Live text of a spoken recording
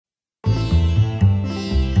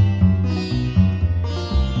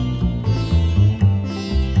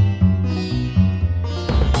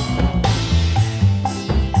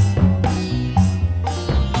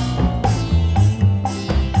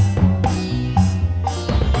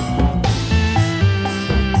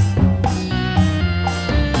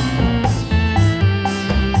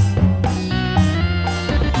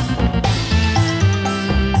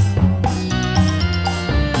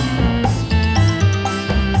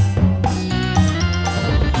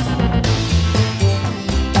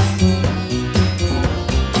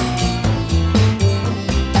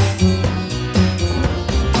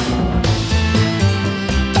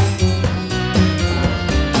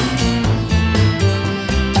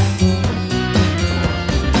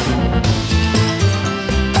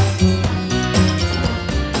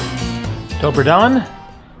Dobar dan.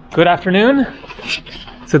 Good afternoon.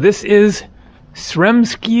 So this is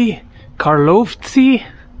Sremski Karlovci,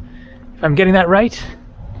 if I'm getting that right.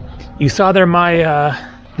 You saw there my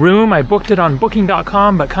room. I booked it on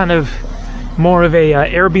booking.com, but kind of more of a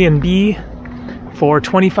Airbnb for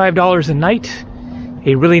 $25 a night.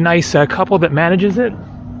 A really nice couple that manages it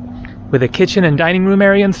with a kitchen and dining room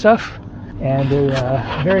area and stuff. And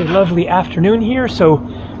a very lovely afternoon here. So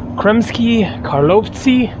Sremski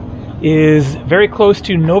Karlovci is very close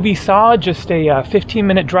to Novi Sad, just a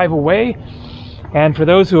 15-minute drive away. And for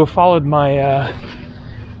those who have followed my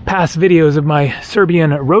past videos of my Serbian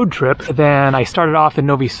road trip, then I started off in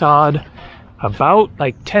Novi Sad about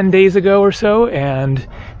like 10 days ago or so and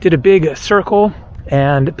did a big circle.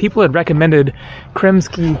 And people had recommended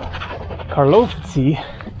Sremski Karlovci.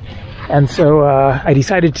 And so I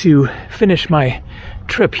decided to finish my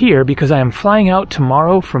trip here because I am flying out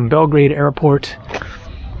tomorrow from Belgrade Airport,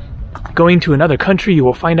 going to another country. You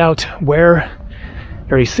will find out where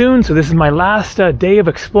very soon. So this is my last day of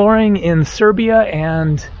exploring in Serbia,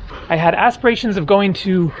 and I had aspirations of going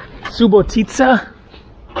to Subotica,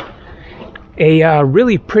 a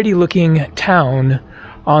really pretty looking town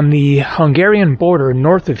on the Hungarian border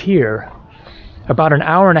north of here, about an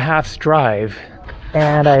hour and a half's drive.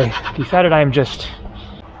 And I decided I'm just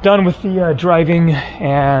done with the driving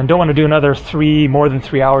and don't want to do another more than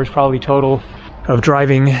 3 hours probably total of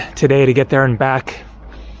driving today to get there and back.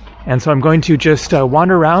 And so I'm going to just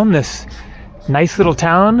wander around this nice little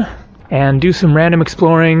town and do some random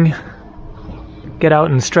exploring, get out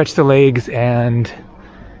and stretch the legs and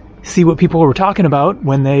see what people were talking about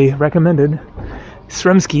when they recommended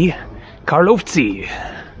Sremski Karlovci.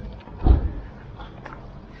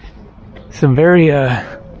 Some very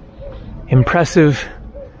impressive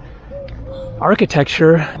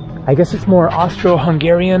architecture. I guess it's more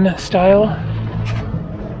Austro-Hungarian style.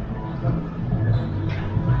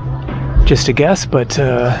 Just a guess, but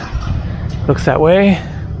looks that way.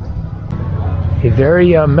 A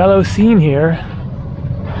very mellow scene here.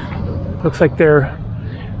 Looks like they're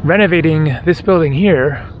renovating this building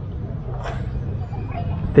here.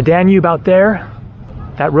 The Danube out there,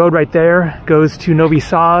 that road right there goes to Novi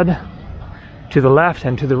Sad, to the left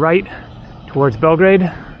and to the right towards Belgrade.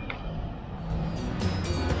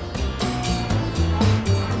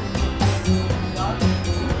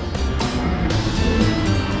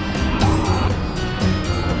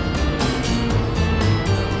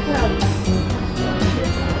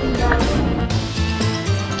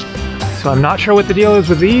 So I'm not sure what the deal is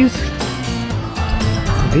with these.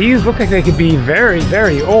 These look like they could be very,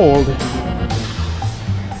 very old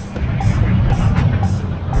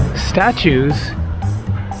statues.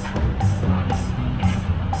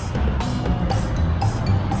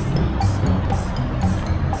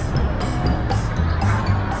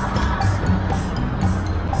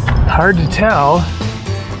 Hard to tell.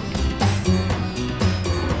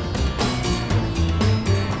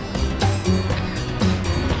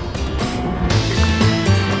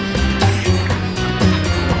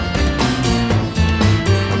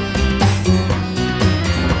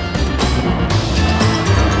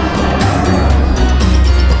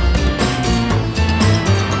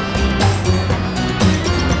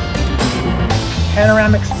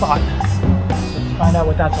 Panoramic spot. Let's find out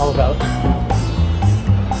what that's all about.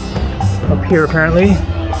 Up here, apparently.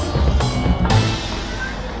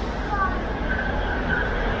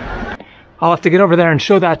 I'll have to get over there and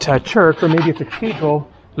show that church, or maybe it's a cathedral,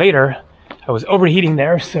 later. I was overheating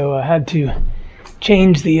there, so I had to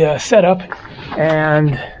change the setup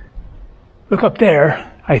and look up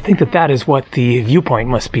there. I think that is what the viewpoint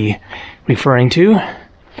must be referring to.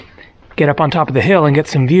 Get up on top of the hill and get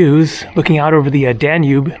some views, looking out over the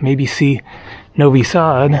Danube, maybe see Novi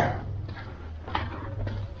Sad.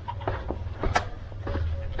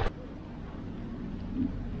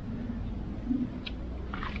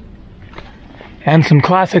 And some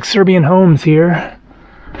classic Serbian homes here.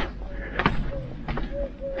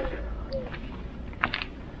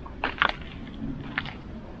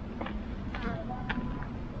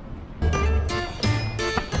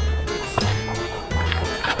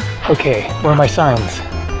 Okay, where are my signs?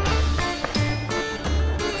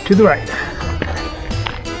 To the right.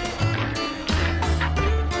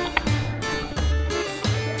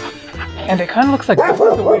 And it kind of looks like this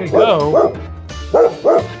is the way to go.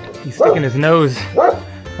 He's sticking his nose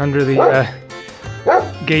under the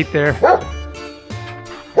gate there.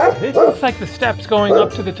 This looks like the steps going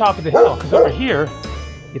up to the top of the hill, because over here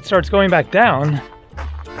it starts going back down.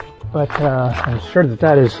 But I'm sure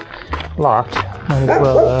that is locked. Might as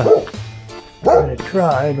well give it a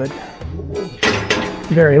try, but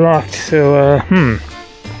very locked. So,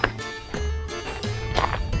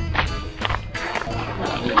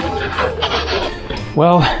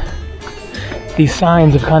 Well, these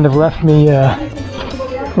signs have kind of left me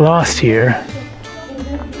lost here.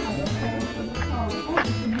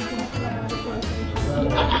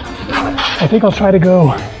 I think I'll try to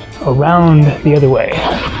go around the other way.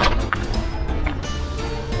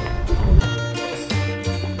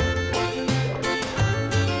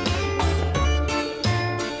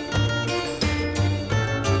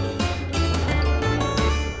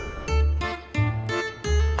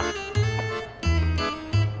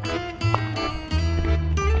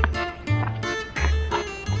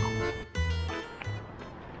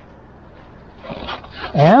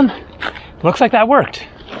 And looks like that worked.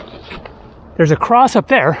 There's a cross up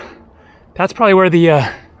there. That's probably where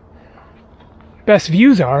the best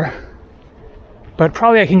views are. But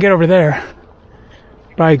probably I can get over there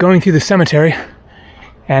by going through the cemetery.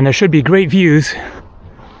 And there should be great views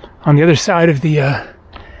on the other side of the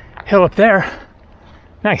hill up there.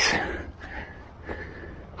 Nice.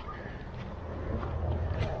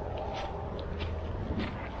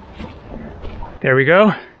 There we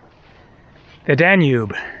go. The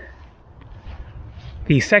Danube,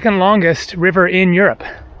 the second longest river in Europe,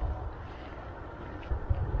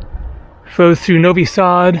 flows through Novi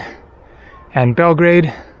Sad and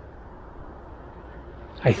Belgrade,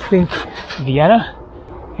 I think Vienna,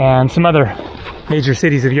 and some other major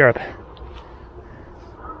cities of Europe.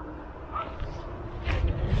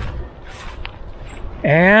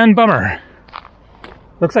 And bummer.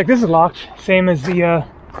 Looks like this is locked, same as the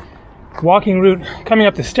walking route coming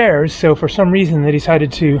up the stairs, so for some reason they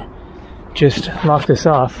decided to just lock this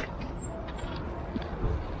off.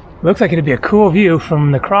 Looks like it'd be a cool view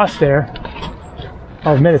from the cross there.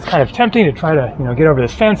 I'll admit it's kind of tempting to try to, get over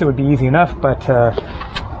this fence. It would be easy enough, but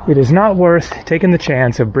it is not worth taking the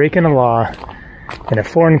chance of breaking a law in a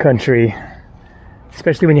foreign country,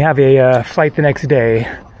 especially when you have a flight the next day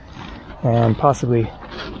and possibly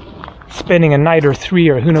spending a night or 3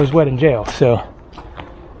 or who knows what in jail. So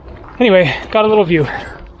anyway, got a little view.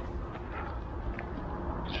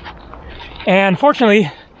 And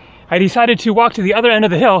fortunately, I decided to walk to the other end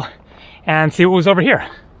of the hill and see what was over here.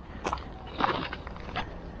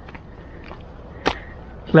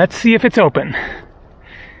 Let's see if it's open.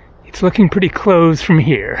 It's looking pretty closed from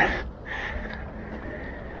here.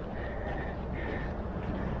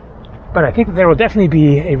 But I think that there will definitely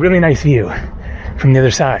be a really nice view from the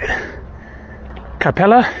other side.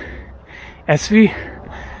 Capella Sv.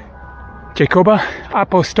 Jacoba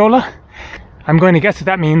Apostola. I'm going to guess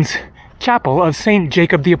that means Chapel of Saint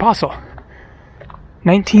Jacob the Apostle.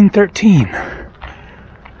 1913.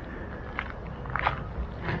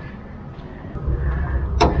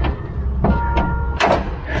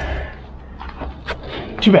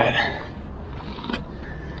 Too bad.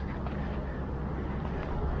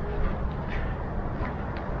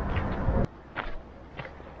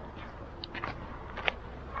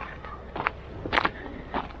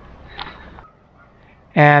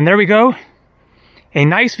 And there we go. A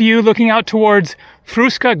nice view looking out towards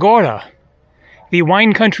Fruška Gora, the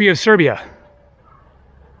wine country of Serbia.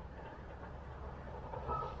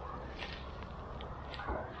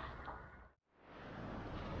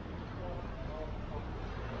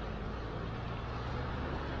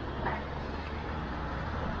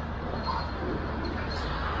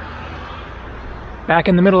 Back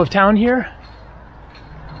in the middle of town here.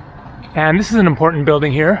 And this is an important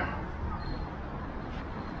building here.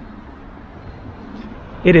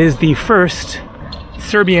 It is the first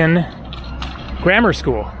Serbian grammar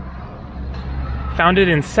school. Founded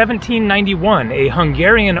in 1791, a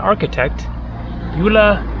Hungarian architect,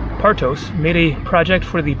 Jula Partos, made a project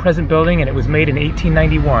for the present building, and it was made in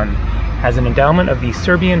 1891 as an endowment of the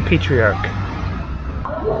Serbian Patriarch.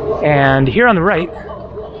 And here on the right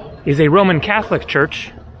is a Roman Catholic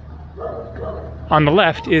church. On the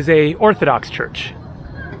left is a Orthodox church.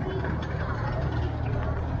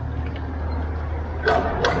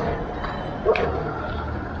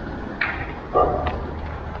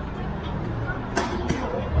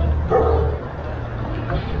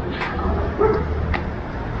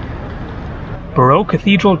 Baroque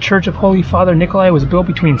Cathedral Church of Holy Father Nikolai was built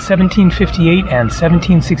between 1758 and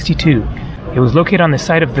 1762. It was located on the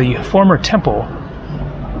site of the former temple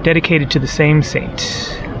dedicated to the same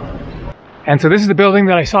saint. And so this is the building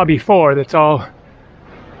that I saw before that's all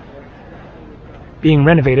being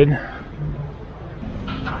renovated.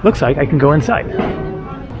 Looks like I can go inside.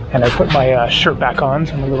 And I put my shirt back on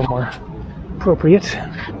so I'm a little more appropriate.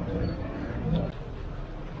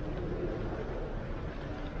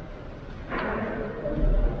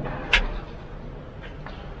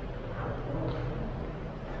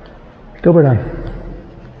 Dobar dan.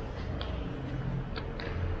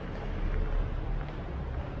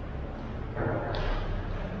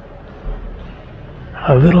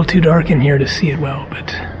 a little too dark in here to see it well, but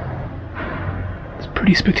it's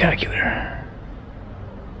pretty spectacular.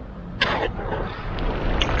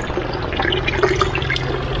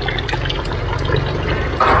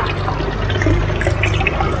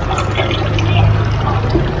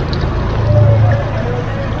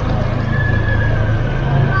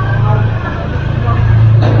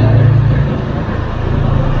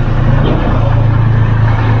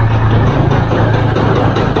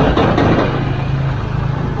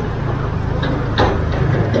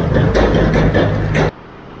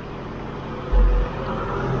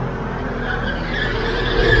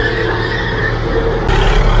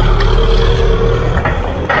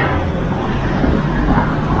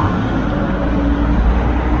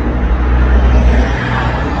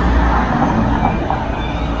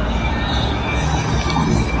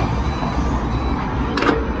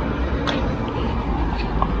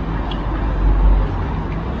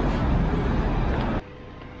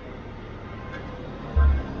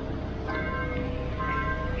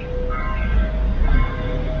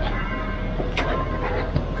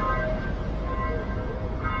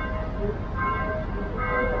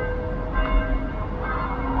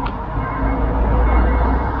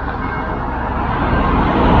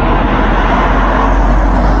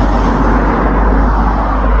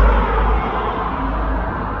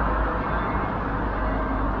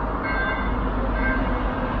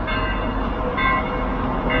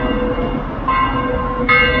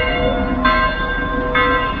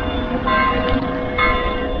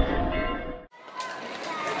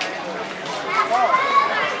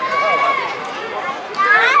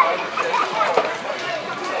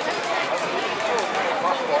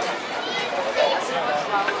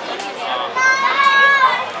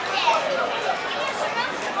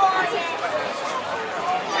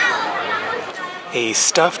 A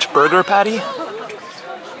stuffed burger patty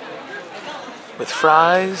with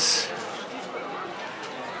fries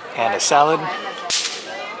and a salad.